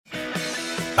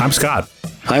I'm Scott.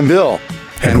 I'm Bill.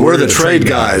 And we're the Trade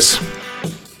Guys.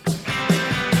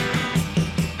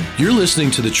 You're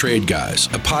listening to The Trade Guys,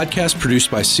 a podcast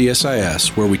produced by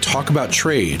CSIS where we talk about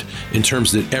trade in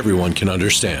terms that everyone can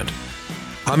understand.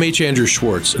 I'm H. Andrew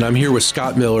Schwartz, and I'm here with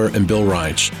Scott Miller and Bill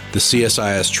Reinsch, the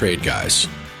CSIS Trade Guys.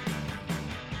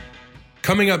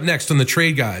 Coming up next on The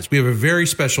Trade Guys, we have a very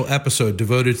special episode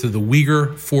devoted to the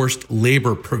Uyghur Forced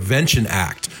Labor Prevention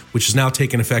Act, which has now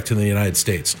taken effect in the United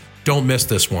States. Don't miss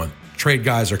this one. Trade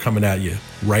Guys are coming at you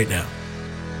right now.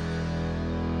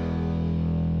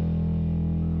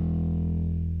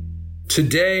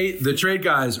 Today, the Trade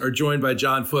Guys are joined by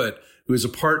John Foote, who is a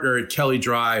partner at Kelly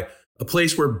Dry, a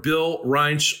place where Bill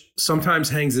Reinsch sometimes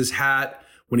hangs his hat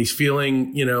when he's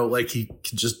feeling, like he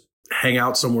could just hang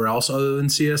out somewhere else other than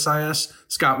CSIS.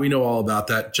 Scott, we know all about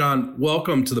that. John,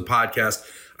 welcome to the podcast.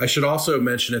 I should also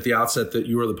mention at the outset that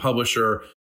you are the publisher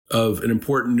of an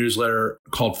important newsletter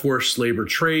called Forced Labor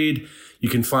Trade. You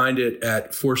can find it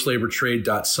at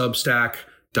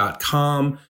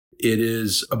forcedlabortrade.substack.com. It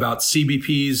is about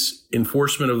CBP's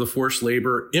enforcement of the forced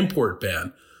labor import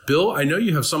ban. Bill, I know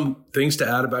you have some things to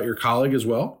add about your colleague as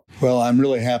well. Well, I'm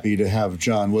really happy to have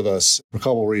John with us for a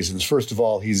couple of reasons. First of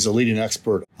all, he's a leading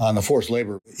expert on the forced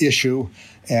labor issue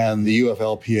and the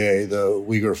UFLPA, the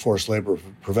Uyghur Forced Labor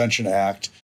Prevention Act.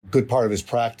 Good part of his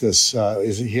practice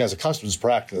is he has a customs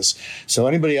practice. So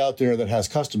anybody out there that has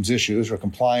customs issues or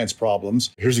compliance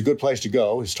problems, here's a good place to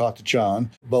go is talk to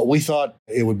John. But we thought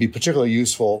it would be particularly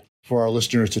useful for our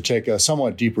listeners to take a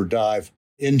somewhat deeper dive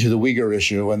into the Uyghur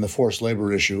issue and the forced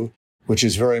labor issue, which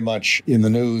is very much in the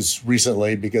news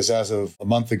recently because as of a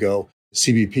month ago,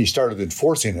 CBP started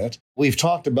enforcing it. We've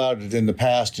talked about it in the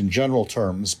past in general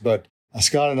terms, but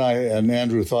Scott and I and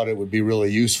Andrew thought it would be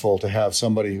really useful to have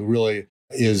somebody who really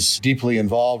is deeply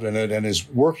involved in it and is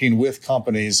working with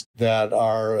companies that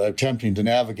are attempting to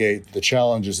navigate the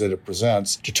challenges that it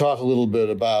presents, to talk a little bit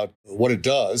about what it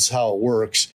does, how it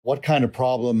works, what kind of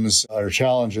problems or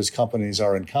challenges companies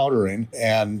are encountering,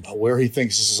 and where he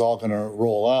thinks this is all going to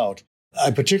roll out.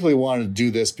 I particularly wanted to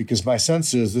do this because my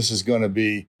sense is this is going to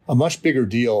be a much bigger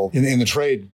deal in the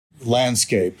trade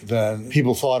landscape than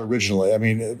people thought originally. I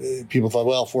mean, people thought,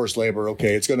 well, forced labor,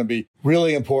 okay, it's going to be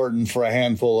really important for a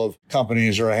handful of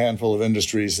companies or a handful of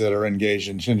industries that are engaged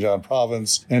in Xinjiang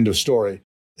province, end of story.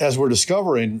 As we're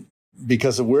discovering,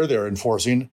 because of where they're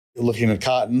enforcing, looking at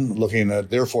cotton, looking at,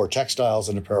 therefore, textiles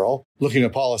and apparel, looking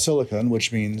at polysilicon,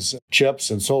 which means chips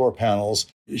and solar panels,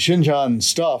 Xinjiang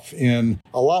stuff in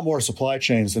a lot more supply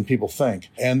chains than people think.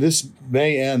 And this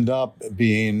may end up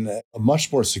being a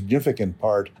much more significant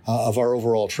part of our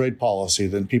overall trade policy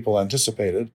than people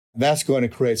anticipated. That's going to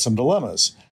create some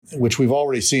dilemmas, which we've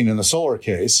already seen in the solar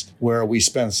case, where we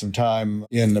spent some time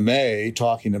in May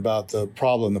talking about the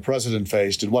problem the president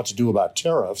faced and what to do about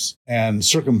tariffs and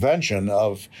circumvention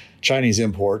of Chinese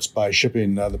imports by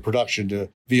shipping the production to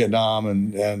Vietnam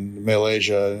and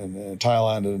Malaysia and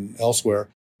Thailand and elsewhere.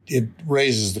 It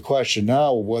raises the question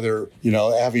now whether,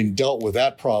 having dealt with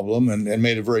that problem and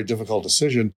made a very difficult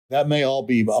decision, that may all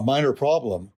be a minor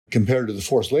problem compared to the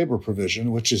forced labor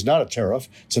provision, which is not a tariff.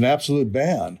 It's an absolute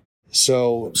ban.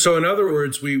 So in other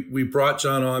words, we brought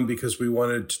John on because we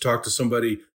wanted to talk to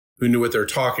somebody who knew what they're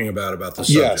talking about the subject.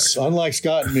 Yes, unlike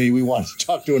Scott and me, we wanted to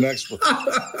talk to an expert.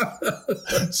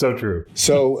 So true.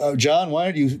 So, John, why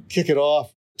don't you kick it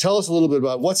off? Tell us a little bit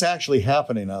about what's actually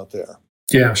happening out there.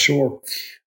 Yeah, sure.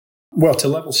 Well, to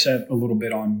level set a little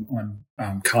bit on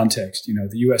context,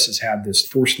 the U.S. has had this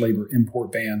forced labor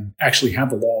import ban, actually had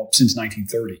the law since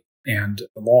 1930. And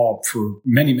the law for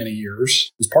many, many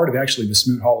years was part of actually the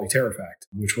Smoot-Hawley Tariff Act,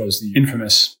 which was the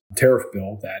infamous tariff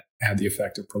bill that had the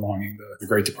effect of prolonging the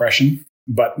Great Depression.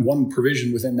 But one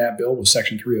provision within that bill was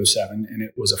Section 307, and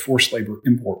it was a forced labor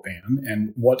import ban.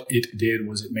 And what it did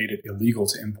was it made it illegal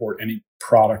to import any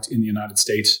product in the United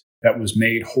States that was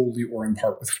made wholly or in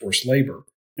part with forced labor.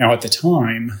 Now, at the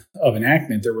time of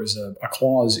enactment, there was a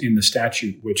clause in the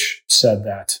statute which said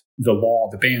that the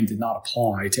ban did not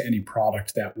apply to any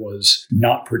product that was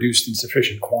not produced in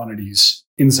sufficient quantities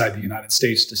inside the United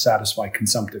States to satisfy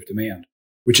consumptive demand,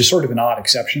 which is sort of an odd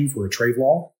exception for a trade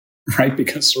law, right?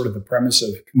 Because sort of the premise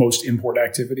of most import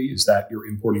activity is that you're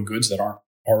importing goods that aren't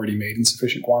already made in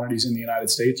sufficient quantities in the United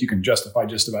States. You can justify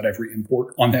just about every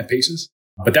import on that basis.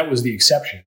 But that was the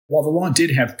exception. While the law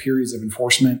did have periods of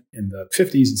enforcement in the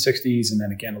 50s and 60s, and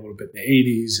then again a little bit in the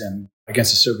 80s, and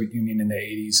against the Soviet Union in the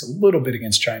 80s, a little bit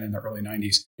against China in the early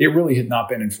 90s, it really had not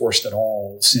been enforced at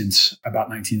all since about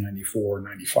 1994 or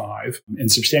 95.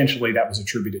 And substantially, that was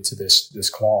attributed to this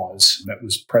clause that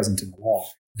was present in the law.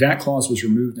 That clause was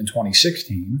removed in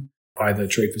 2016 by the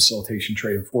Trade Facilitation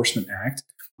Trade Enforcement Act.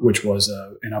 which was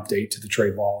an update to the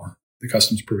trade law, the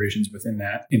customs provisions within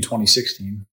that in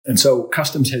 2016. And so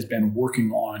customs has been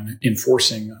working on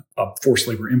enforcing a forced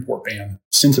labor import ban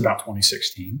since about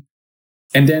 2016.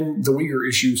 And then the Uyghur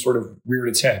issue sort of reared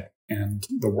its head, and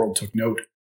the world took note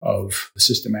of the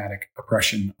systematic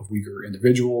oppression of Uyghur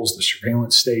individuals, the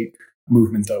surveillance state,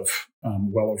 movement of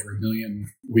well over 1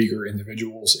 million Uyghur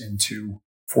individuals into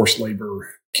forced labor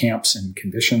camps and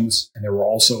conditions. And there were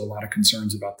also a lot of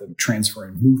concerns about the transfer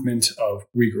and movement of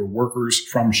Uyghur workers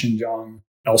from Xinjiang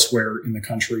elsewhere in the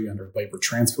country under labor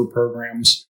transfer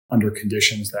programs, under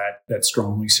conditions that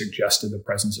strongly suggested the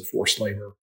presence of forced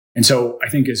labor. And so I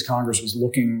think as Congress was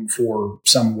looking for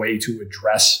some way to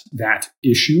address that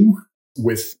issue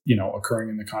with, occurring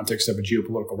in the context of a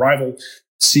geopolitical rival,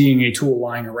 seeing a tool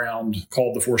lying around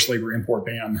called the forced labor import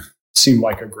ban seemed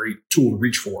like a great tool to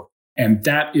reach for. And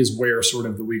that is where sort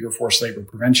of the Uyghur Forced Labor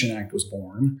Prevention Act was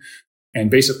born.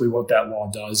 And basically what that law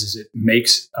does is it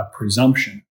makes a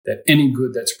presumption that any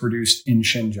good that's produced in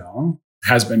Xinjiang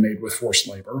has been made with forced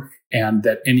labor, and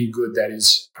that any good that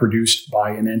is produced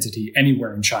by an entity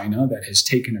anywhere in China that has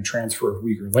taken a transfer of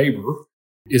Uyghur labor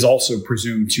is also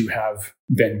presumed to have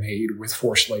been made with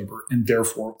forced labor and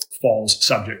therefore falls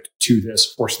subject to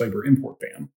this forced labor import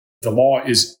ban. The law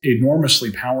is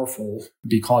enormously powerful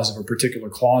because of a particular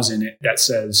clause in it that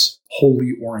says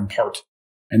wholly or in part.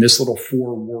 And this little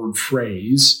 4-word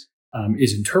phrase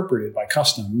is interpreted by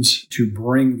customs to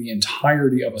bring the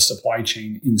entirety of a supply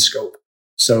chain in scope.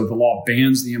 So the law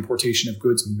bans the importation of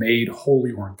goods made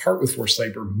wholly or in part with forced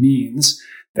labor means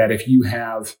that if you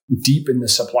have deep in the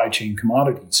supply chain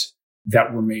commodities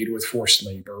that were made with forced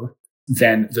labor,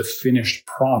 then the finished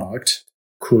product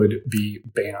could be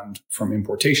banned from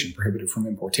importation, prohibited from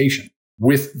importation.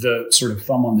 With the sort of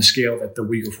thumb on the scale that the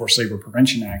Uyghur Forced Labor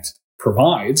Prevention Act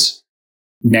provides,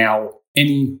 now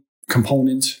any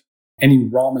component, any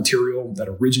raw material that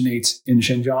originates in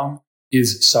Xinjiang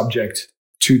is subject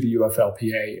to the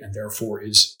UFLPA and therefore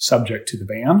is subject to the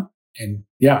ban. And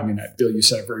yeah, Bill, you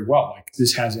said it very well. Like,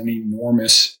 this has an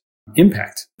enormous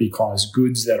impact because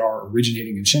goods that are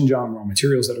originating in Xinjiang, raw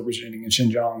materials that are originating in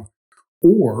Xinjiang,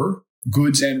 or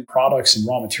goods and products and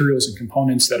raw materials and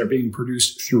components that are being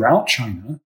produced throughout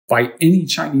China by any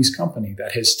Chinese company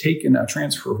that has taken a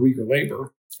transfer of Uyghur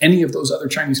labor, any of those other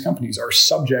Chinese companies are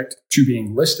subject to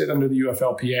being listed under the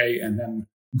UFLPA, and then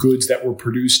goods that were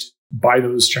produced by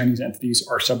those Chinese entities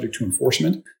are subject to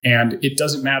enforcement. And it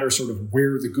doesn't matter sort of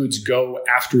where the goods go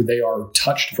after they are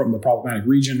touched from the problematic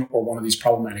region or one of these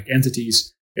problematic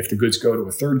entities. If the goods go to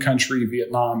a third country,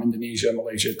 Vietnam, Indonesia,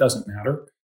 Malaysia, it doesn't matter.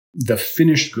 The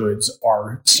finished goods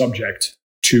are subject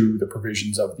to the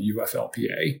provisions of the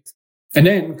UFLPA. And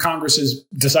then Congress has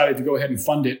decided to go ahead and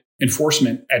fund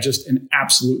enforcement at just an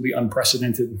absolutely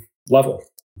unprecedented level.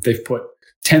 They've put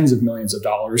tens of millions of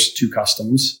dollars to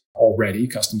customs already.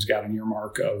 Customs got an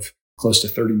earmark of close to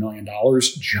 $30 million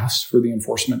just for the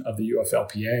enforcement of the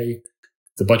UFLPA.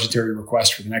 The budgetary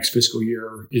request for the next fiscal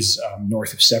year is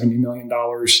north of $70 million.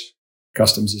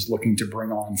 Customs is looking to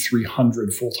bring on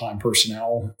 300 full-time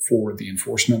personnel for the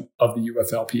enforcement of the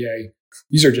UFLPA.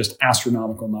 These are just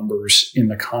astronomical numbers in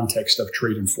the context of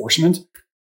trade enforcement.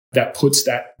 That puts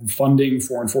that funding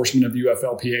for enforcement of the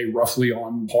UFLPA roughly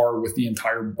on par with the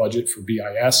entire budget for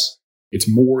BIS. It's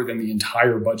more than the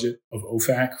entire budget of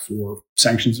OFAC for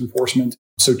sanctions enforcement.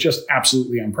 So just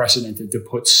absolutely unprecedented to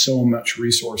put so much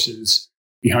resources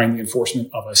behind the enforcement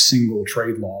of a single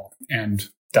trade law. And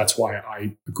that's why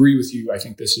I agree with you. I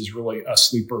think this is really a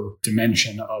sleeper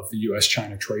dimension of the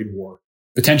US-China trade war,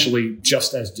 potentially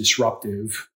just as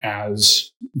disruptive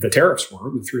as the tariffs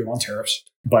were, the 301 tariffs,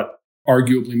 but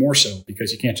arguably more so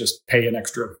because you can't just pay an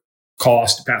extra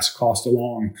cost, pass a cost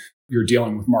along. You're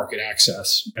dealing with market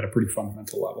access at a pretty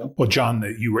fundamental level. Well, John,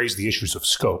 you raised the issues of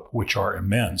scope, which are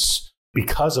immense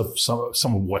because of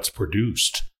some of what's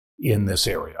produced in this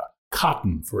area.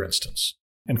 Cotton, for instance.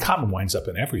 And cotton winds up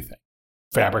in everything.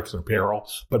 Fabrics and apparel,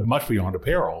 but much beyond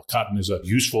apparel. Cotton is a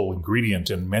useful ingredient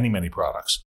in many, many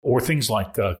products. Or things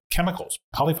like chemicals,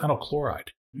 polyphenol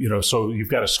chloride. So you've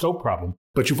got a scope problem,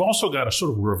 but you've also got a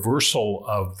sort of reversal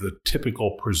of the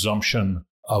typical presumption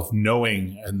of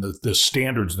knowing and the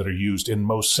standards that are used in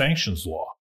most sanctions law.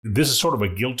 This is sort of a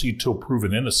guilty till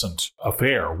proven innocent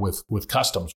affair with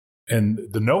customs. And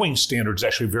the knowing standard is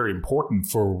actually very important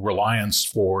for reliance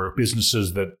for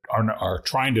businesses that are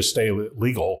trying to stay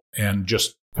legal and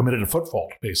just committed a foot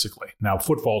fault, basically. Now,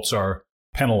 foot faults are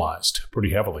penalized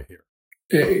pretty heavily here.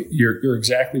 You're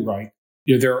exactly right.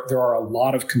 There are a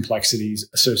lot of complexities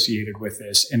associated with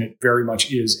this, and it very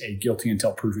much is a guilty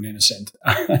until proven innocent.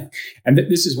 And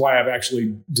this is why I've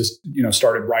actually just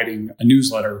started writing a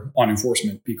newsletter on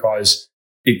enforcement, because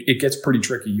it gets pretty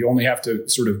tricky. You only have to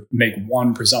sort of make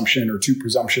one presumption or two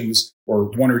presumptions or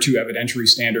one or two evidentiary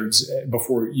standards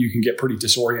before you can get pretty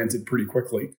disoriented pretty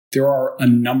quickly. There are a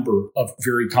number of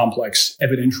very complex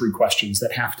evidentiary questions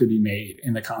that have to be made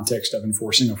in the context of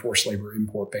enforcing a forced labor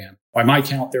import ban. By my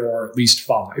count, there are at least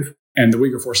 5. And the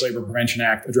Uyghur Forced Labor Prevention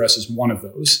Act addresses one of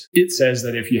those. It says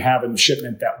that if you have a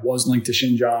shipment that was linked to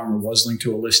Xinjiang or was linked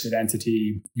to a listed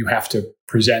entity, you have to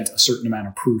present a certain amount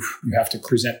of proof. You have to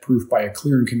present proof by a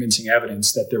clear and convincing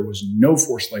evidence that there was no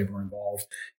forced labor involved,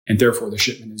 and therefore the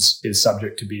shipment is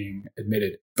subject to being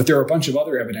admitted. But there are a bunch of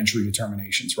other evidentiary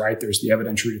determinations, right? There's the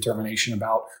evidentiary determination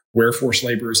about where forced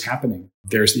labor is happening.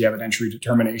 There's the evidentiary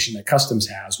determination that customs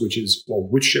has, which is, well,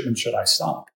 which shipment should I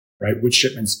stop? Right? Which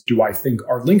shipments do I think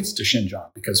are linked to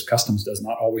Xinjiang? Because customs does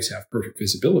not always have perfect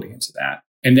visibility into that.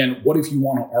 And then what if you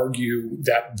want to argue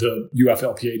that the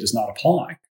UFLPA does not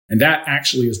apply? And that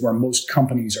actually is where most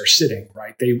companies are sitting,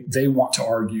 right? They want to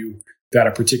argue that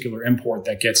a particular import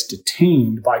that gets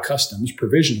detained by customs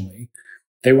provisionally,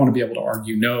 they want to be able to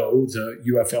argue, no, the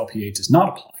UFLPA does not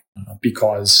apply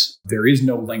because there is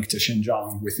no link to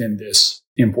Xinjiang within this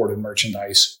imported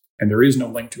merchandise, and there is no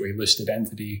link to a listed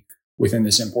entity within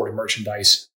this imported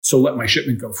merchandise, so let my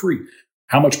shipment go free.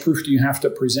 How much proof do you have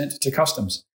to present to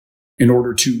customs in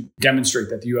order to demonstrate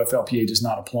that the UFLPA does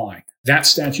not apply? That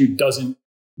statute doesn't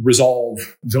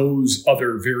resolve those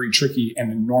other very tricky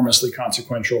and enormously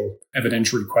consequential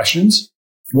evidentiary questions.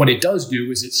 What it does do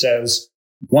is it says,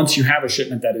 once you have a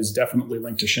shipment that is definitely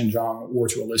linked to Xinjiang or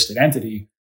to a listed entity,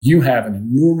 you have an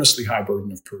enormously high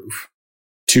burden of proof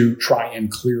to try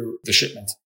and clear the shipment.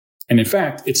 And in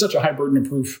fact, it's such a high burden of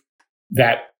proof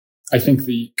that I think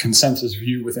the consensus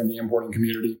view within the importing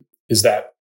community is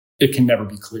that it can never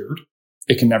be cleared.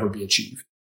 It can never be achieved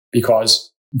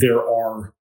because there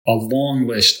are a long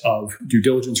list of due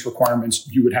diligence requirements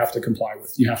you would have to comply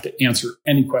with. You have to answer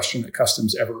any question that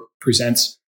customs ever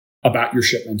presents about your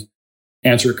shipment,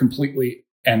 answer it completely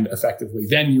and effectively.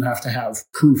 Then you have to have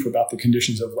proof about the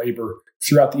conditions of labor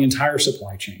throughout the entire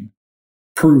supply chain.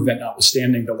 Prove that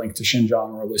notwithstanding the link to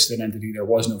Xinjiang or a listed entity, there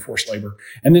was no forced labor.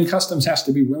 And then customs has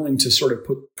to be willing to sort of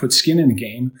put skin in the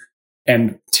game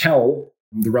and tell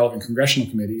the relevant congressional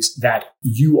committees that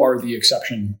you are the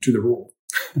exception to the rule.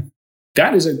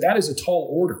 That is a tall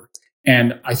order.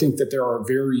 And I think that there are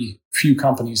very few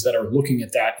companies that are looking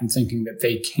at that and thinking that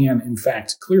they can, in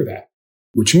fact, clear that,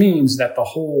 which means that the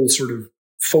whole sort of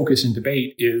focus and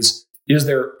debate is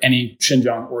there any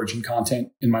Xinjiang origin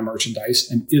content in my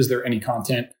merchandise? And is there any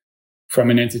content from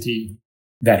an entity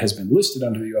that has been listed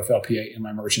under the UFLPA in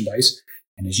my merchandise?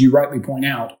 And as you rightly point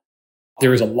out,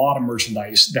 there is a lot of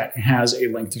merchandise that has a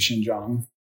link to Xinjiang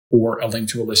or a link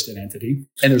to a listed entity.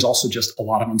 And there's also just a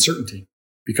lot of uncertainty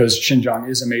because Xinjiang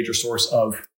is a major source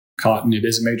of cotton. It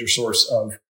is a major source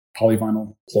of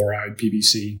polyvinyl chloride,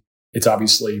 PVC. It's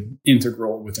obviously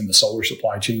integral within the solar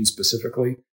supply chain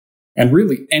specifically. And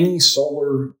really any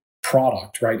solar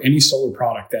product, right? Any solar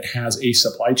product that has a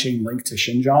supply chain link to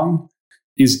Xinjiang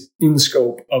is in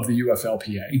scope of the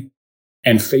UFLPA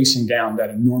and facing down that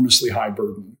enormously high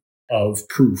burden of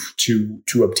proof to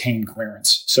obtain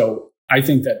clearance. So I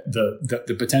think that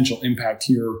the potential impact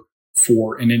here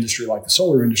for an industry like the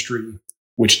solar industry,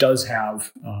 which does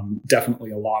have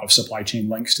definitely a lot of supply chain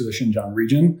links to the Xinjiang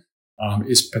region,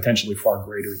 is potentially far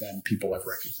greater than people have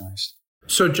recognized.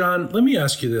 So, John, let me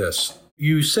ask you this.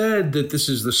 You said that this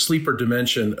is the sleeper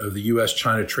dimension of the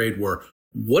U.S.-China trade war.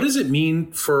 What does it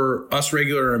mean for us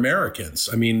regular Americans?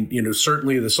 I mean,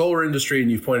 certainly the solar industry,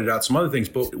 and you've pointed out some other things,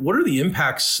 but what are the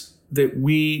impacts that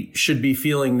we should be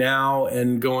feeling now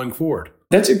and going forward?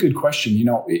 That's a good question.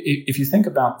 If you think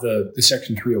about the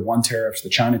Section 301 tariffs, the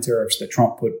China tariffs that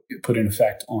Trump put in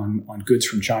effect on goods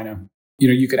from China,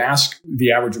 you could ask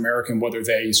the average American whether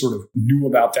they sort of knew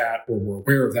about that or were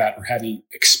aware of that or had any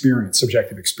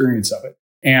subjective experience of it.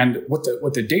 And what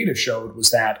the data showed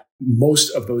was that most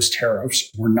of those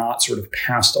tariffs were not sort of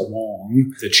passed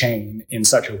along the chain in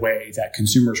such a way that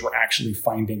consumers were actually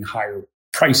finding higher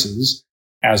prices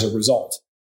as a result.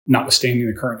 Notwithstanding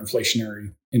the current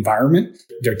inflationary environment,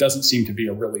 there doesn't seem to be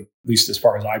a really, at least as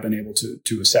far as I've been able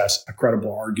to assess, a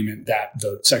credible argument that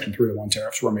the Section 301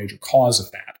 tariffs were a major cause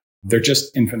of that. They're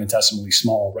just infinitesimally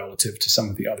small relative to some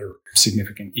of the other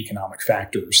significant economic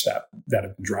factors that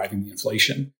have been driving the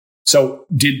inflation. So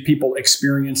did people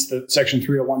experience the Section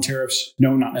 301 tariffs?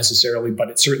 No, not necessarily, but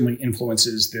it certainly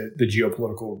influences the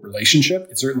geopolitical relationship.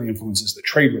 It certainly influences the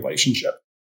trade relationship.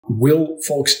 Will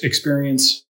folks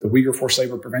experience the Uyghur Forced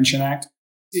Labor Prevention Act?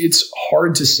 It's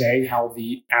hard to say how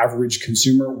the average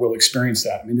consumer will experience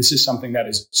that. I mean, this is something that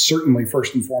is certainly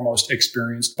first and foremost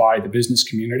experienced by the business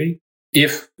community.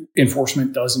 If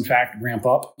enforcement does in fact ramp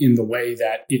up in the way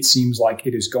that it seems like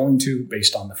it is going to,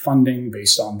 based on the funding,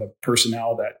 based on the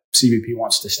personnel that CBP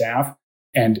wants to staff,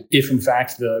 and if in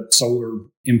fact the solar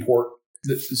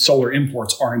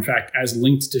imports are in fact as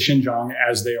linked to Xinjiang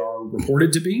as they are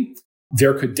reported to be,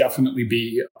 there could definitely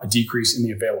be a decrease in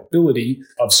the availability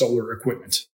of solar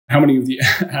equipment. How many of the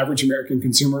average American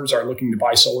consumers are looking to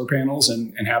buy solar panels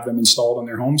and have them installed on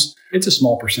their homes? It's a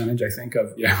small percentage, I think,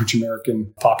 of the average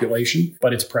American population,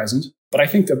 but it's present. But I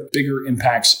think the bigger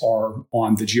impacts are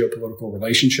on the geopolitical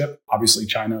relationship. Obviously,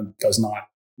 China does not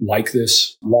like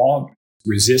this law,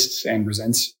 resists and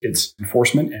resents its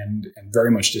enforcement, and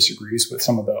very much disagrees with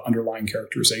some of the underlying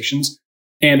characterizations.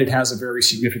 And it has a very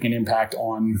significant impact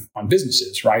on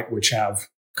businesses, right, which have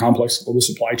complex global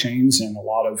supply chains and a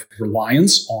lot of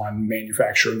reliance on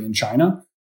manufacturing in China,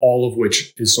 all of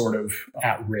which is sort of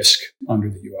at risk under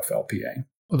the UFLPA.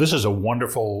 Well, this is a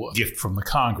wonderful gift from the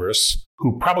Congress,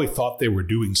 who probably thought they were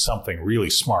doing something really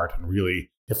smart and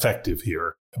really effective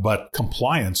here. But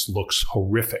compliance looks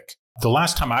horrific. The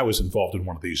last time I was involved in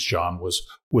one of these, John, was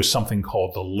something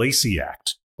called the Lacey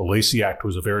Act. The Lacey Act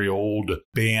was a very old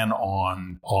ban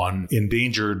on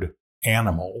endangered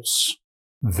animals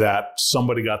that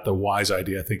somebody got the wise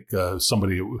idea. I think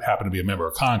somebody who happened to be a member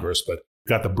of Congress, but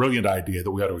got the brilliant idea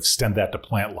that we ought to extend that to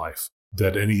plant life,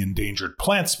 that any endangered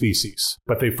plant species.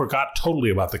 But they forgot totally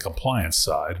about the compliance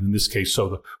side. In this case,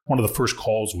 one of the first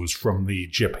calls was from the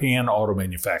Japan auto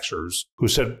manufacturers, who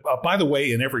said, by the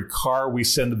way, in every car we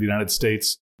send to the United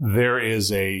States, there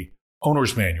is a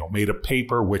owner's manual made of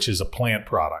paper, which is a plant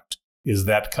product. Is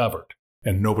that covered?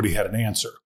 And nobody had an answer.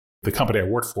 The company I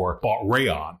worked for bought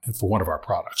rayon for one of our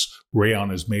products.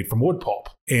 Rayon is made from wood pulp.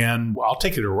 And I'll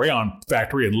take you to a rayon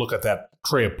factory and look at that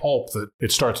tray of pulp that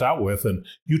it starts out with, and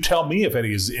you tell me if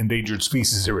any endangered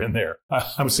species are in there.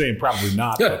 I'm saying probably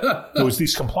not. But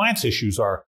these compliance issues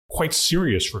are quite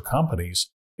serious for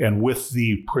companies. And with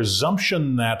the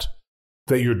presumption that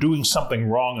you're doing something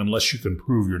wrong unless you can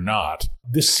prove you're not,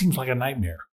 this seems like a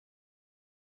nightmare.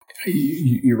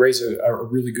 You raise a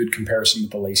really good comparison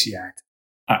with the Lacey Act.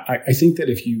 I think that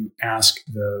if you ask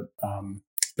the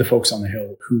folks on the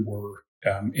Hill who were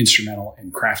instrumental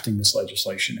in crafting this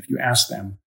legislation, if you ask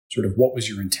them sort of what was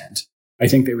your intent, I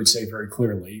think they would say very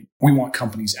clearly, we want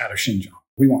companies out of Xinjiang.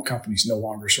 We want companies no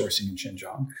longer sourcing in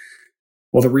Xinjiang.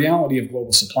 Well, the reality of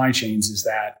global supply chains is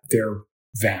that they're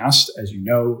vast, as you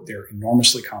know, they're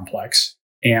enormously complex.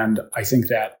 And I think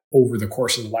that over the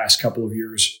course of the last couple of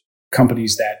years,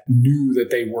 companies that knew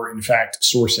that they were in fact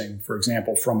sourcing, for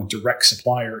example, from a direct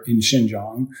supplier in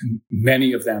Xinjiang,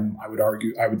 many of them, I would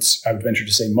argue, I would venture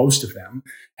to say most of them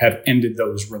have ended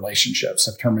those relationships,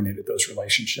 have terminated those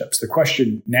relationships. The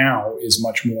question now is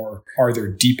much more, are there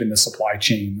deep in the supply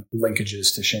chain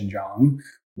linkages to Xinjiang,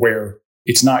 where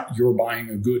it's not you're buying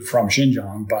a good from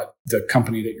Xinjiang, but the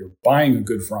company that you're buying a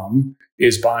good from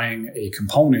is buying a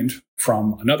component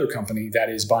from another company that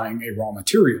is buying a raw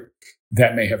material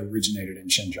that may have originated in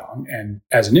Xinjiang. And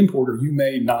as an importer, you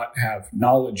may not have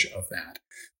knowledge of that.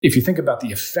 If you think about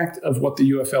the effect of what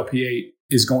the UFLPA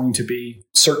is going to be,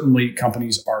 certainly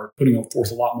companies are putting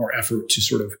forth a lot more effort to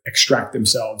sort of extract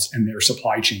themselves and their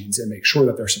supply chains and make sure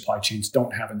that their supply chains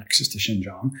don't have a nexus to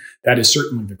Xinjiang. That is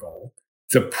certainly the goal.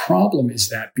 The problem is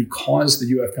that because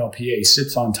the UFLPA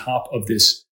sits on top of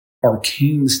this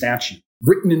arcane statute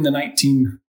written in the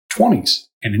 1920s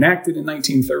and enacted in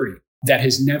 1930, that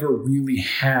has never really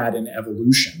had an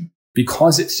evolution,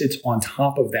 because it sits on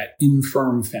top of that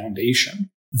infirm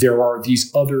foundation, there are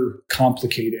these other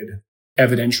complicated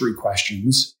evidentiary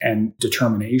questions and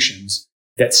determinations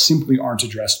that simply aren't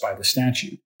addressed by the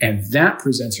statute. And that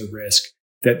presents a risk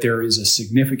that there is a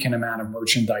significant amount of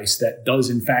merchandise that does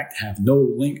in fact have no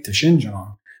link to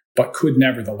Xinjiang, but could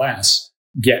nevertheless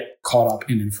get caught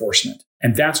up in enforcement.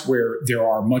 And that's where there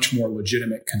are much more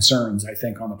legitimate concerns, I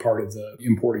think, on the part of the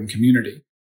importing community,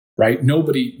 right?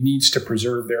 Nobody needs to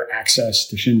preserve their access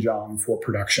to Xinjiang for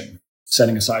production,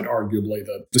 setting aside arguably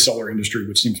the solar industry,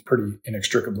 which seems pretty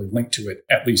inextricably linked to it,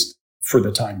 at least for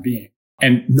the time being.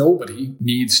 And nobody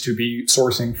needs to be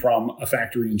sourcing from a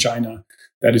factory in China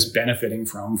that is benefiting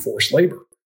from forced labor.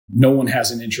 No one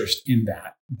has an interest in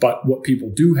that. But what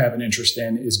people do have an interest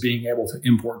in is being able to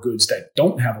import goods that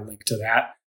don't have a link to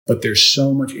that. But there's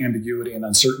so much ambiguity and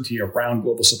uncertainty around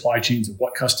global supply chains of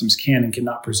what customs can and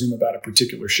cannot presume about a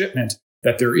particular shipment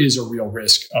that there is a real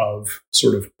risk of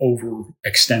sort of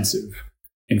overextensive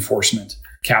enforcement,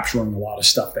 capturing a lot of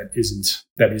stuff that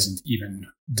isn't even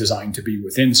designed to be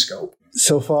within scope.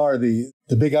 So far, the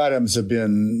big items have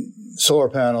been solar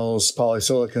panels,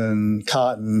 polysilicon,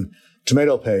 cotton,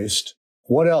 tomato paste.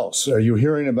 What else? Are you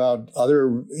hearing about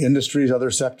other industries,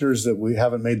 other sectors that we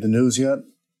haven't made the news yet?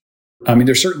 I mean,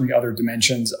 there's certainly other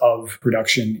dimensions of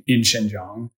production in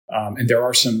Xinjiang. And there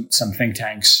are some think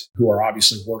tanks who are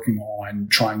obviously working on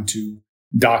trying to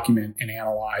document and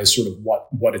analyze sort of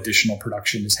what additional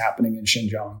production is happening in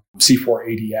Xinjiang.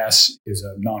 C4ADS is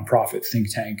a nonprofit think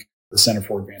tank, the Center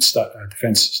for Advanced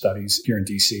Defense Studies here in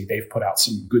DC. They've put out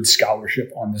some good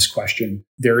scholarship on this question.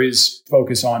 There is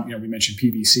focus on, we mentioned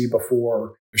PVC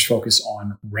before. There's focus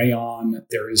on rayon.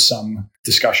 There is some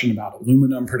discussion about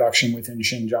aluminum production within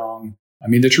Xinjiang. I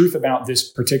mean, the truth about this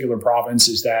particular province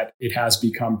is that it has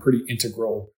become pretty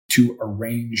integral to a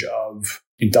range of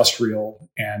industrial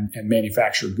and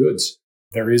manufactured goods.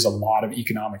 There is a lot of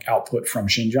economic output from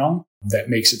Xinjiang that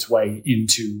makes its way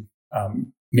into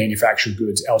manufactured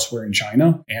goods elsewhere in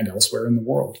China and elsewhere in the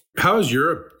world. How is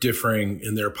Europe differing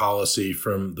in their policy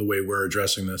from the way we're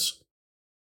addressing this?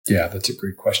 Yeah, that's a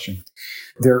great question.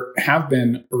 There have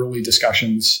been early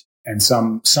discussions and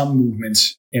some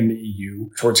movements in the EU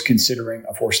towards considering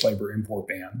a forced labor import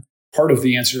ban. Part of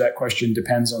the answer to that question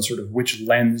depends on sort of which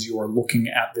lens you're looking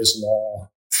at this law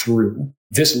through.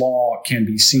 This law can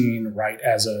be seen, right,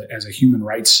 as a human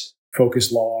rights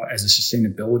focused law, as a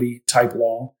sustainability type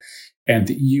law. And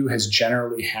the EU has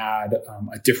generally had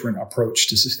a different approach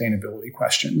to sustainability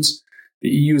questions. The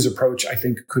EU's approach, I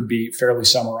think, could be fairly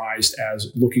summarized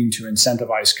as looking to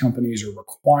incentivize companies or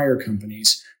require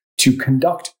companies to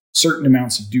conduct certain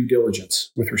amounts of due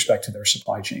diligence with respect to their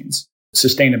supply chains.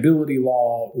 Sustainability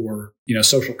law or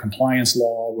social compliance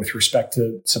law with respect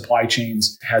to supply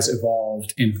chains has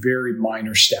evolved in very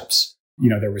minor steps.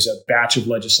 There was a batch of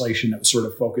legislation that was sort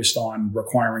of focused on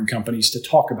requiring companies to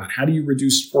talk about how do you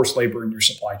reduce forced labor in your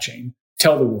supply chain?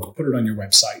 Tell the world, put it on your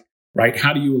website, right?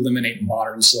 How do you eliminate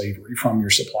modern slavery from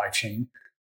your supply chain?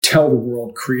 Tell the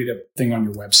world, create a thing on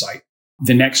your website.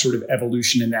 The next sort of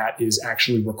evolution in that is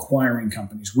actually requiring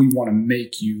companies. We want to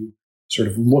make you sort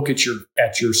of look at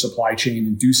your supply chain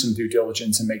and do some due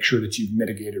diligence and make sure that you've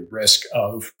mitigated risk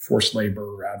of forced labor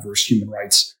or adverse human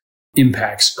rights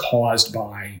impacts caused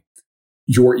by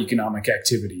your economic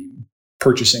activity,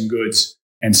 purchasing goods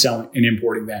and selling and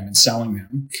importing them and selling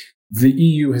them. The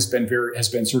EU has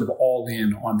been sort of all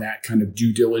in on that kind of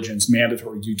due diligence,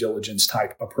 mandatory due diligence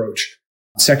type approach.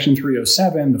 Section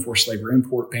 307, the Forced Labor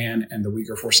Import Ban, and the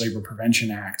Uyghur Forced Labor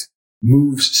Prevention Act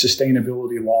moves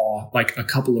sustainability law like a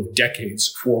couple of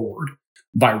decades forward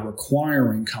by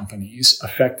requiring companies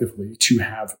effectively to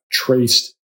have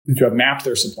mapped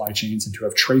their supply chains and to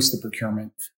have traced the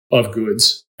procurement of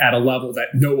goods at a level that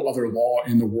no other law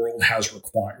in the world has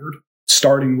required.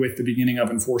 Starting with the beginning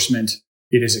of enforcement,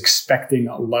 it is expecting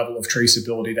a level of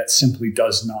traceability that simply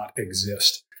does not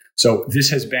exist. So this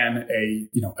has been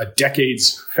a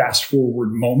decades fast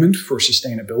forward moment for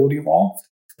sustainability law.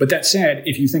 But that said,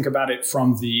 if you think about it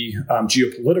from the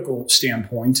geopolitical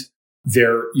standpoint,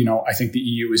 I think the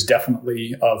EU is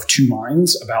definitely of two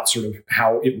minds about sort of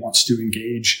how it wants to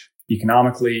engage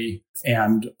economically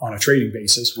and on a trading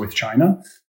basis with China.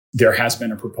 There has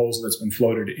been a proposal that's been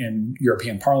floated in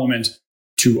European Parliament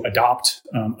to adopt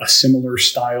a similar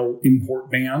style import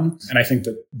ban. And I think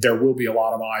that there will be a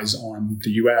lot of eyes on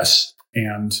the US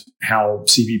and how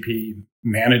CBP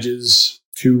manages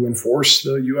to enforce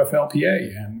the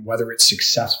UFLPA and whether it's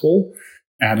successful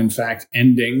at, in fact,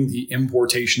 ending the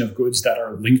importation of goods that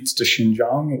are linked to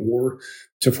Xinjiang or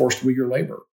to forced Uyghur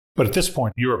labor. But at this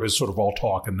point, Europe is sort of all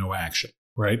talk and no action,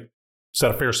 right? Is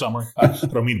that a fair summary? I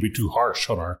don't mean to be too harsh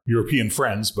on our European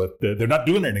friends, but they're not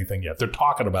doing anything yet. They're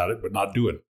talking about it, but not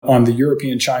doing it. On the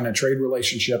European-China trade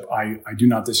relationship, I do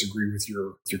not disagree with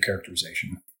your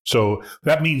characterization. So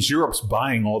that means Europe's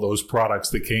buying all those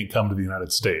products that can't come to the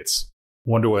United States.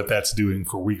 Wonder what that's doing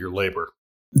for Uyghur labor.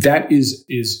 That is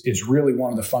really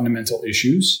one of the fundamental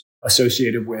issues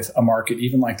associated with a market,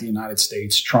 even like the United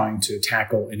States, trying to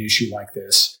tackle an issue like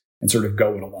this and sort of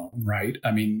go it alone, right?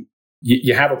 I mean,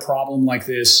 you have a problem like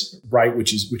this, right,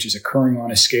 which is occurring on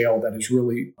a scale that is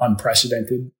really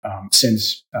unprecedented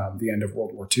since the end of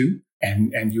World War II.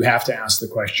 And you have to ask the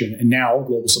question, and now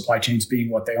global supply chains being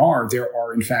what they are, there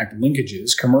are in fact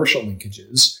linkages, commercial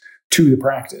linkages to the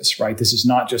practice, right? This is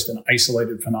not just an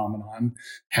isolated phenomenon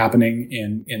happening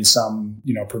in some,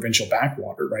 provincial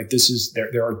backwater, right?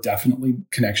 There are definitely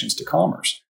connections to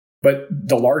commerce. But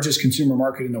the largest consumer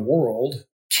market in the world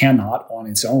cannot on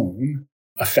its own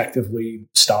effectively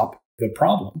stop the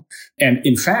problem. And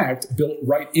in fact, built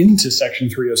right into Section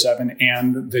 307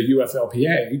 and the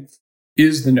UFLPA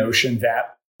is the notion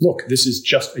that, look, this is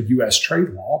just a U.S. trade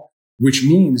law, which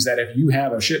means that if you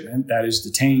have a shipment that is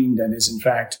detained and is in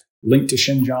fact linked to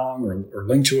Xinjiang or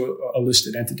linked to a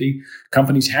listed entity,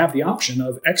 companies have the option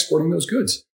of exporting those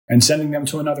goods and sending them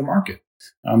to another market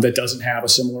that doesn't have a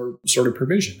similar sort of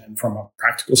provision. And from a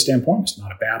practical standpoint, it's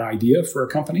not a bad idea for a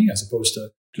company as opposed to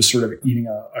just sort of eating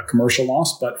a commercial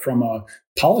loss. But from a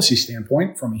policy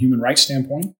standpoint, from a human rights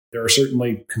standpoint, there are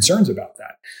certainly concerns about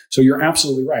that. So you're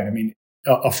absolutely right. I mean,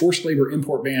 a forced labor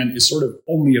import ban is sort of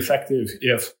only effective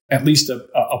if at least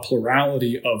a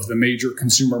plurality of the major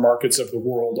consumer markets of the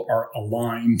world are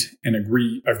aligned and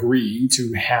agree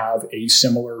to have a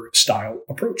similar style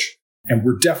approach. And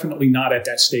we're definitely not at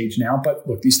that stage now. But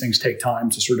look, these things take time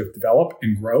to sort of develop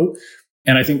and grow.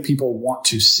 And I think people want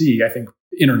to see, I think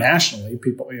internationally,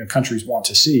 countries want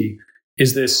to see,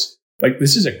 is this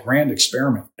is a grand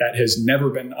experiment that has never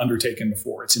been undertaken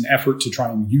before. It's an effort to try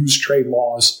and use trade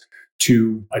laws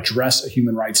to address a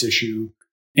human rights issue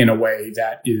in a way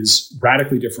that is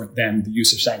radically different than the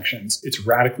use of sanctions. It's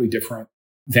radically different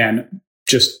than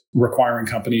just requiring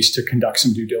companies to conduct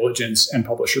some due diligence and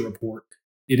publish a report.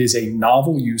 It is a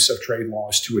novel use of trade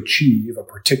laws to achieve a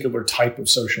particular type of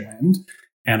social end.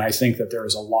 And I think that there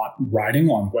is a lot riding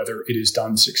on whether it is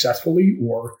done successfully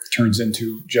or turns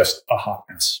into just a hot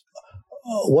mess.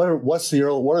 What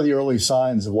are the early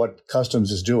signs of what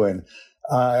Customs is doing?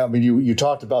 I mean, you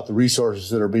talked about the resources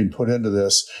that are being put into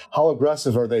this. How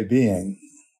aggressive are they being?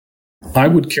 I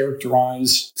would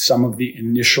characterize some of the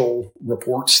initial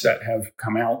reports that have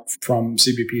come out from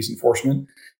CBP's enforcement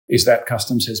is that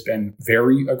Customs has been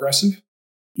very aggressive.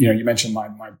 You mentioned my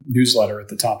newsletter at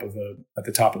the top of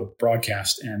the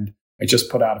broadcast, and I just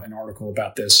put out an article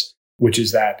about this, which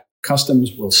is that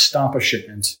Customs will stop a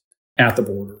shipment at the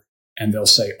border. And they'll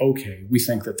say, okay, we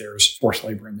think that there's forced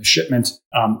labor in the shipment.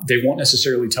 They won't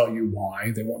necessarily tell you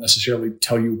why. They won't necessarily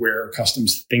tell you where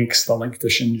Customs thinks the link to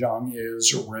Xinjiang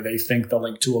is or where they think the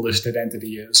link to a listed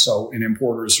entity is. So an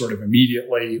importer is sort of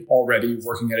immediately already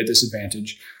working at a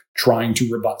disadvantage, trying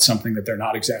to rebut something that they're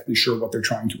not exactly sure what they're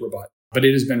trying to rebut. But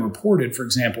it has been reported, for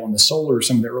example, in some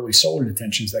of the early solar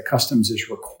detentions, that Customs is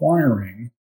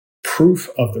requiring proof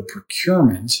of the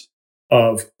procurement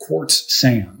of quartz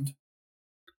sand,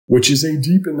 which is a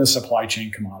deep in the supply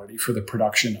chain commodity for the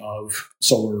production of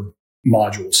solar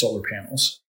modules, solar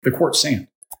panels, the quartz sand.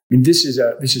 I mean, this is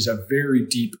a very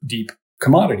deep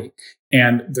commodity.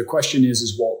 And the question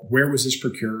is, well, where was this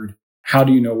procured? How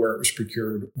do you know where it was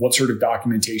procured? What sort of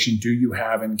documentation do you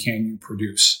have and can you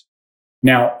produce?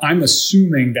 Now, I'm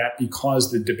assuming that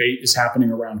because the debate is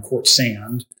happening around quartz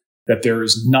sand, that there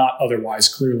is not otherwise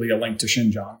clearly a link to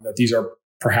Xinjiang, that these are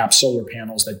perhaps solar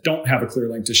panels that don't have a clear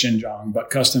link to Xinjiang, but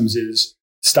Customs is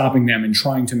stopping them and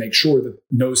trying to make sure that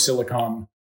no silicon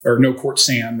or no quartz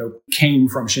sand came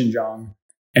from Xinjiang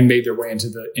and made their way into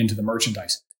the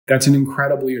merchandise. That's an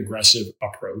incredibly aggressive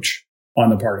approach on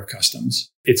the part of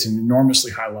Customs. It's an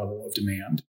enormously high level of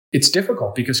demand. It's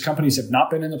difficult because companies have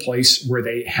not been in a place where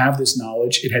they have this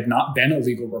knowledge. It had not been a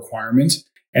legal requirement.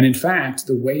 And in fact,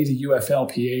 the way the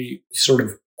UFLPA sort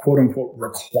of quote unquote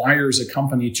requires a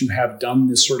company to have done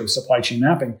this sort of supply chain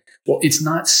mapping, well, it's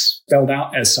not spelled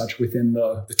out as such within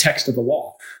the text of the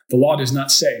law. The law does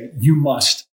not say you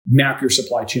must map your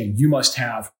supply chain. You must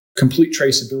have complete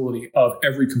traceability of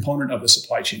every component of the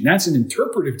supply chain. That's an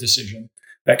interpretive decision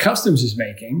that Customs is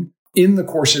making in the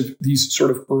course of these sort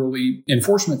of early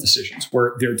enforcement decisions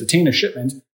where they'll detain a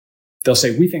shipment. They'll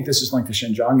say, we think this is linked to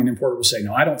Xinjiang. And an importer will say,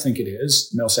 no, I don't think it is.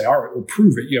 And they'll say, all right, we'll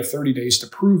prove it. You have 30 days to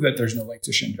prove that there's no link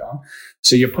to Xinjiang.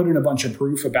 So you put in a bunch of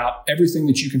proof about everything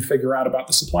that you can figure out about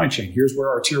the supply chain. Here's where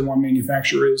our tier one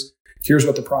manufacturer is. Here's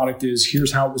what the product is.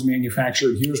 Here's how it was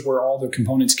manufactured. Here's where all the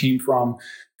components came from.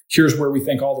 Here's where we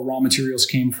think all the raw materials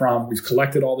came from. We've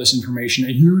collected all this information,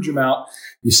 a huge amount.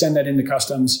 You send that into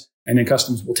Customs, and then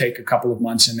Customs will take a couple of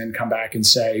months and then come back and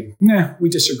say, nah, we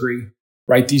disagree,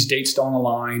 right? These dates don't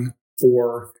align.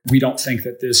 Or we don't think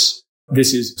that this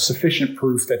is sufficient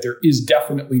proof that there is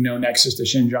definitely no nexus to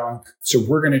Xinjiang. So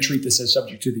we're going to treat this as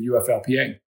subject to the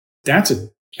UFLPA. That's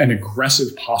an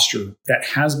aggressive posture that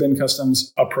has been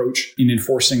Customs' approach in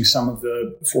enforcing some of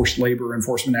the forced labor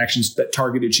enforcement actions that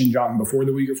targeted Xinjiang before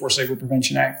the Uyghur Forced Labor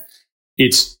Prevention Act.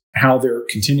 It's how they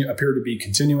appear to be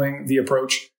continuing the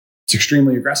approach. It's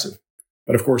extremely aggressive.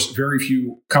 But of course, very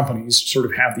few companies sort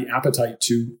of have the appetite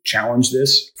to challenge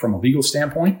this from a legal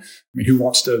standpoint. I mean, who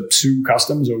wants to sue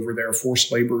Customs over their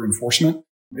forced labor enforcement?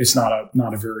 It's not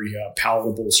a very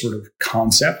palatable sort of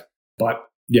concept. But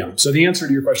yeah, so the answer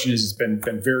to your question is it's been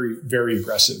very, very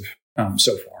aggressive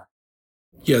so far.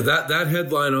 Yeah, that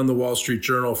headline on the Wall Street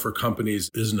Journal for companies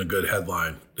isn't a good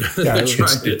headline. Yeah,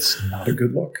 it's not a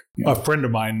good look. Yeah. A friend of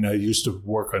mine used to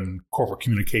work on corporate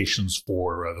communications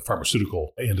for the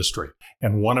pharmaceutical industry.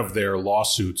 And one of their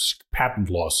lawsuits,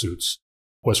 patent lawsuits,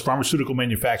 was Pharmaceutical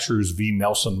Manufacturers v.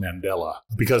 Nelson Mandela,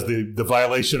 because the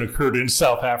violation occurred in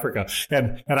South Africa.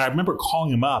 And I remember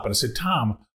calling him up and I said,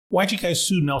 Tom, why'd you guys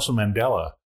sue Nelson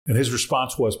Mandela? And his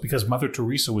response was, because Mother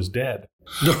Teresa was dead.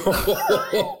 I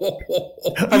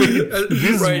mean, this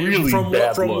is really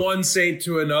bad from look. one saint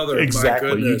to another.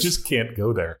 Exactly. You just can't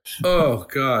go there. Oh,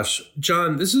 gosh.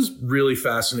 John, this is really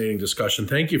fascinating discussion.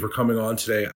 Thank you for coming on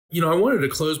today. I wanted to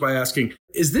close by asking,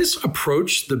 is this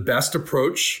approach the best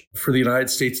approach for the United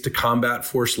States to combat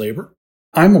forced labor?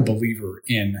 I'm a believer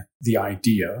in the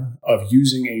idea of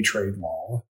using a trade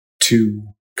law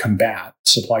to combat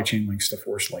supply chain links to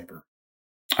forced labor.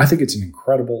 I think it's an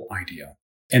incredible idea.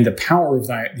 And the power of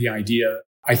the idea,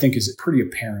 I think, is pretty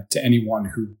apparent to anyone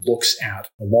who looks at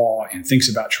the law and thinks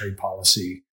about trade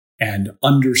policy and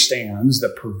understands the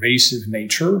pervasive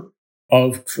nature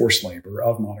of forced labor,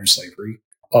 of modern slavery,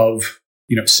 of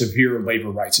severe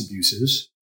labor rights abuses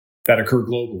that occur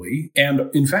globally and,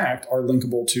 in fact, are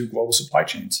linkable to global supply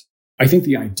chains. I think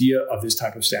the idea of this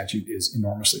type of statute is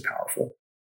enormously powerful.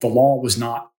 The law was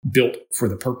not built for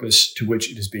the purpose to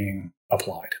which it is being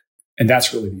applied. And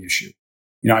that's really the issue.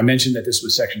 I mentioned that this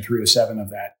was Section 307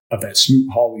 of that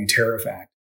Smoot-Hawley Tariff Act.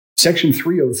 Section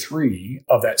 303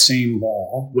 of that same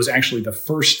law was actually the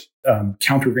first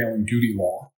countervailing duty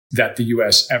law that the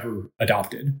U.S. ever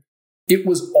adopted. It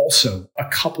was also a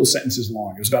couple sentences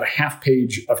long. It was about a half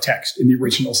page of text in the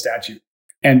original statute.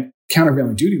 And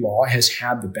countervailing duty law has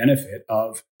had the benefit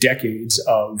of decades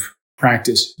of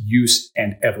practice, use,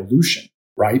 and evolution,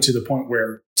 right? To the point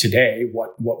where today,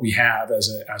 what we have as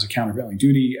a countervailing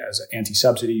duty, as an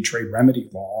anti-subsidy trade remedy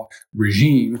law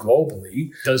regime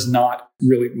globally does not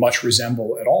really much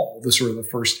resemble at all the sort of the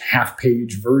first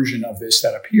half-page version of this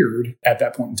that appeared at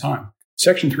that point in time.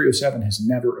 Section 307 has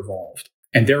never evolved.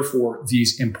 And therefore,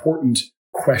 these important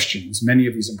questions, many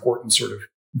of these important sort of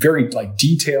very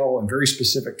detail and very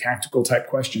specific tactical type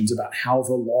questions about how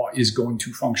the law is going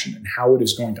to function and how it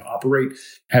is going to operate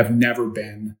have never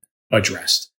been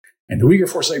addressed. And the Uyghur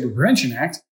Forced Labor Prevention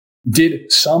Act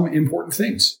did some important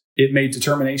things. It made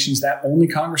determinations that only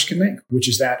Congress can make, which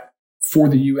is that for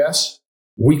the U.S.,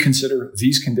 we consider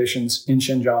these conditions in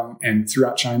Xinjiang and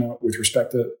throughout China with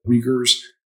respect to Uyghurs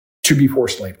to be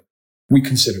forced labor. We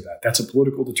consider that. That's a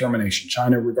political determination.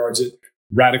 China regards it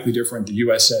radically different. The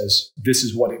U.S. says this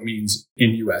is what it means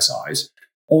in U.S. eyes.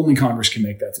 Only Congress can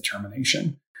make that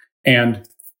determination. And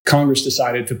Congress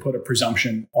decided to put a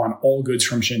presumption on all goods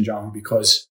from Xinjiang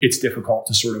because it's difficult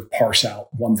to sort of parse out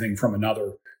one thing from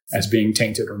another as being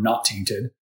tainted or not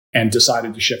tainted, and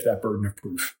decided to shift that burden of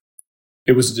proof.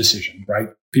 It was a decision, right?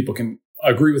 People can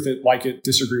agree with it, like it,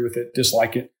 disagree with it,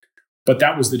 dislike it, but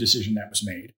that was the decision that was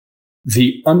made.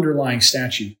 The underlying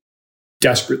statute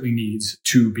desperately needs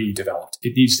to be developed.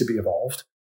 It needs to be evolved.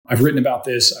 I've written about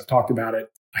this. I've talked about it.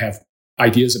 I have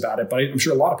ideas about it, but I'm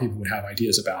sure a lot of people would have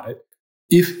ideas about it.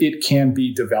 If it can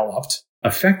be developed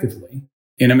effectively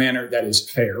in a manner that is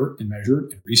fair and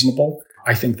measured and reasonable,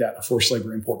 I think that a forced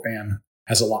labor import ban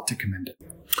has a lot to commend it.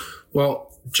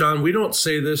 Well, John, we don't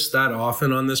say this that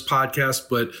often on this podcast,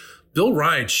 but Bill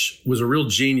Reinsch was a real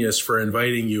genius for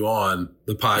inviting you on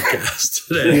the podcast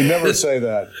today. You never say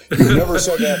that. You've never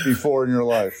said that before in your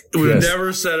life. We've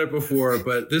never said it before,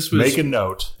 but this was... Make a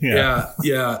note. Yeah.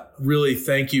 Really,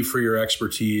 thank you for your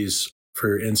expertise, for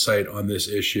your insight on this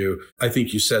issue. I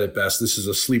think you said it best. This is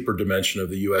a sleeper dimension of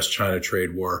the U.S.-China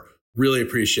trade war. Really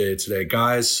appreciate it today.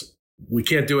 Guys, we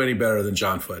can't do any better than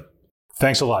John Foote.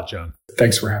 Thanks a lot, John.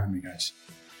 Thanks for having me, guys.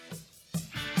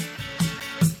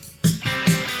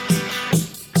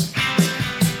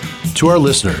 To our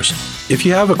listeners, if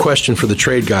you have a question for the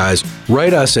Trade Guys,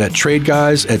 write us at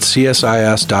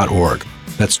tradeguys@csis.org.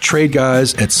 That's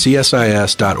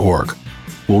tradeguys@csis.org.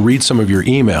 We'll read some of your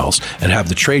emails and have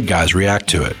the Trade Guys react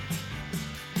to it.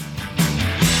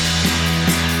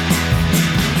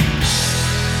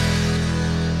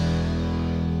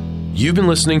 You've been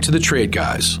listening to The Trade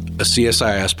Guys, a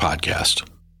CSIS podcast.